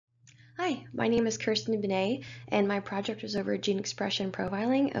Hi, my name is Kyrsten Bené, and my project was over gene expression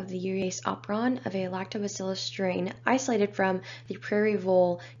profiling of the urease operon of a lactobacillus strain isolated from the prairie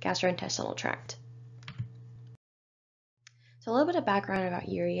vole gastrointestinal tract. So a little bit of background about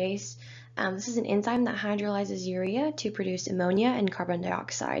urease. This is an enzyme that hydrolyzes urea to produce ammonia and carbon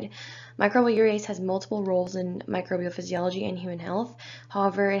dioxide. Microbial urease has multiple roles in microbial physiology and human health.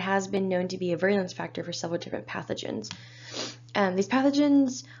 However, it has been known to be a virulence factor for several different pathogens. These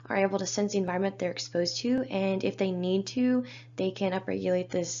pathogens are able to sense the environment they're exposed to, and if they need to, they can upregulate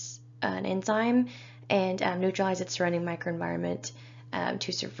this enzyme and neutralize its surrounding microenvironment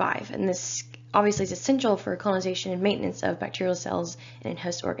to survive. And this obviously is essential for colonization and maintenance of bacterial cells in a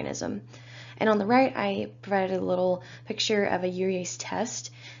host organism. And on the right, I provided a little picture of a urease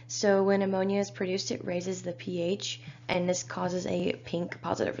test. So when ammonia is produced, it raises the pH, and this causes a pink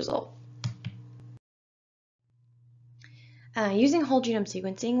positive result. Using whole genome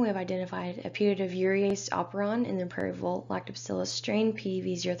sequencing, we have identified a putative urease operon in the prairie vole lactobacillus strain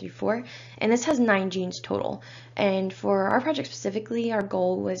PDV034, and this has 9 genes total. And for our project specifically, our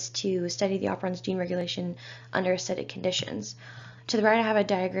goal was to study the operon's gene regulation under acidic conditions. To the right, I have a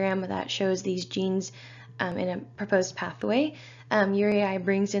diagram that shows these genes in a proposed pathway. Urea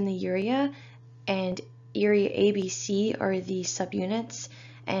brings in the urea, and urea ABC are the subunits,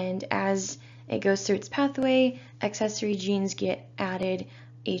 and as it goes through its pathway, accessory genes get added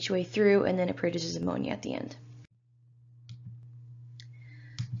each way through, and then it produces ammonia at the end.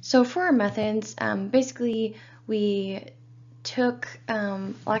 So for our methods, basically we took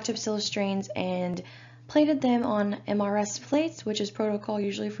lactobacillus strains and plated them on MRS plates, which is protocol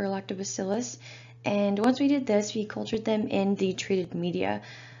usually for lactobacillus. And once we did this, we cultured them in the treated media.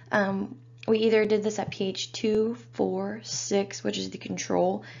 We either did this at pH 2, 4, 6, which is the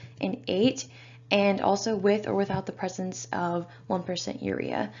control, and 8, and also with or without the presence of 1%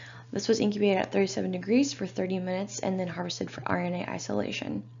 urea. This was incubated at 37 degrees for 30 minutes and then harvested for RNA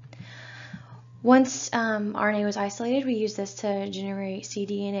isolation. Once RNA was isolated, we used this to generate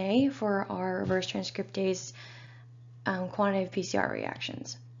cDNA for our reverse transcriptase quantitative PCR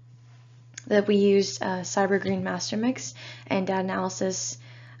reactions. That we used CyberGreen master mix and data analysis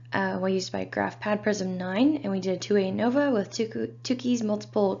used by GraphPad Prism 9, and we did a 2A ANOVA with Tukey's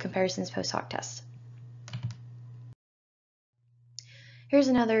multiple comparisons post hoc tests. Here's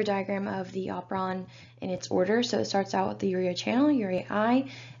another diagram of the operon in its order. So it starts out with the urea channel, urea I,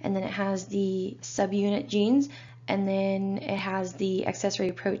 and then it has the subunit genes, and then it has the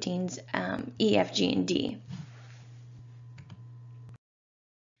accessory proteins E, F, G, and D.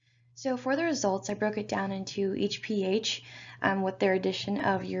 So for the results, I broke it down into each pH with their addition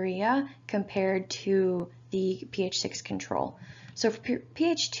of urea compared to the pH 6 control. So for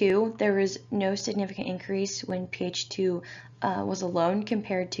pH 2, there was no significant increase when pH 2 was alone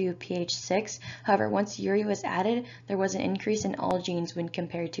compared to pH 6. However, once urea was added, there was an increase in all genes when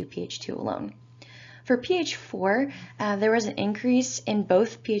compared to pH 2 alone. For pH 4, there was an increase in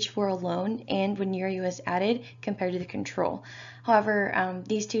both pH 4 alone and when urea was added compared to the control. However,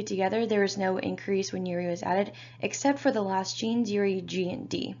 these two together, there was no increase when urea was added, except for the last genes, urea G and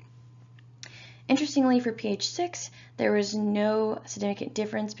D. Interestingly, for pH 6, there was no significant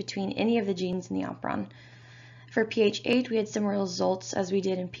difference between any of the genes in the operon. For pH 8, we had similar results as we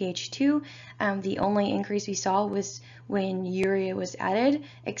did in pH 2. The only increase we saw was when urea was added,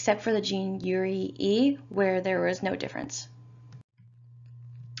 except for the gene urea E, where there was no difference.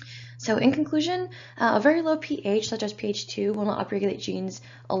 So in conclusion, a very low pH, such as pH 2, will not upregulate genes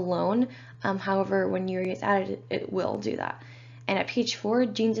alone. However, when urea is added, it will do that. And at pH 4,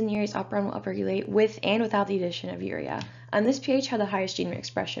 genes in the urease operon will upregulate with and without the addition of urea. And this pH had the highest gene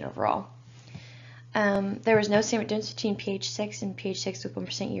expression overall. There was no same difference between pH 6 and pH 6 with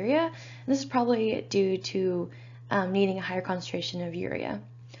 1% urea. And this is probably due to needing a higher concentration of urea.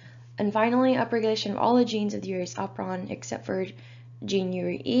 And finally, upregulation of all the genes of the urease operon except for gene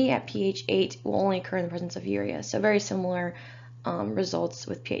urea E at pH 8 will only occur in the presence of urea. So very similar results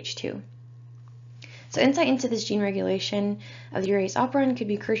with pH 2. So insight into this gene regulation of the urease operon could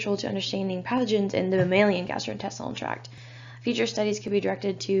be crucial to understanding pathogens in the mammalian gastrointestinal tract. Future studies could be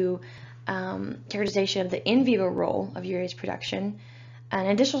directed to characterization of the in vivo role of urease production. An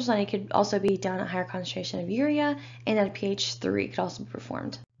additional study could also be done at higher concentration of urea, and at pH 3 could also be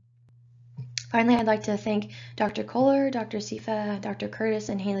performed. Finally, I'd like to thank Dr. Kohler, Dr. Sifa, Dr. Curtis,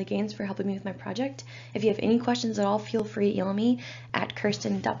 and Haley Gaines for helping me with my project. If you have any questions at all, feel free to email me at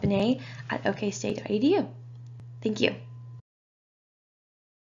kyrsten.bené@okstate.edu. Thank you.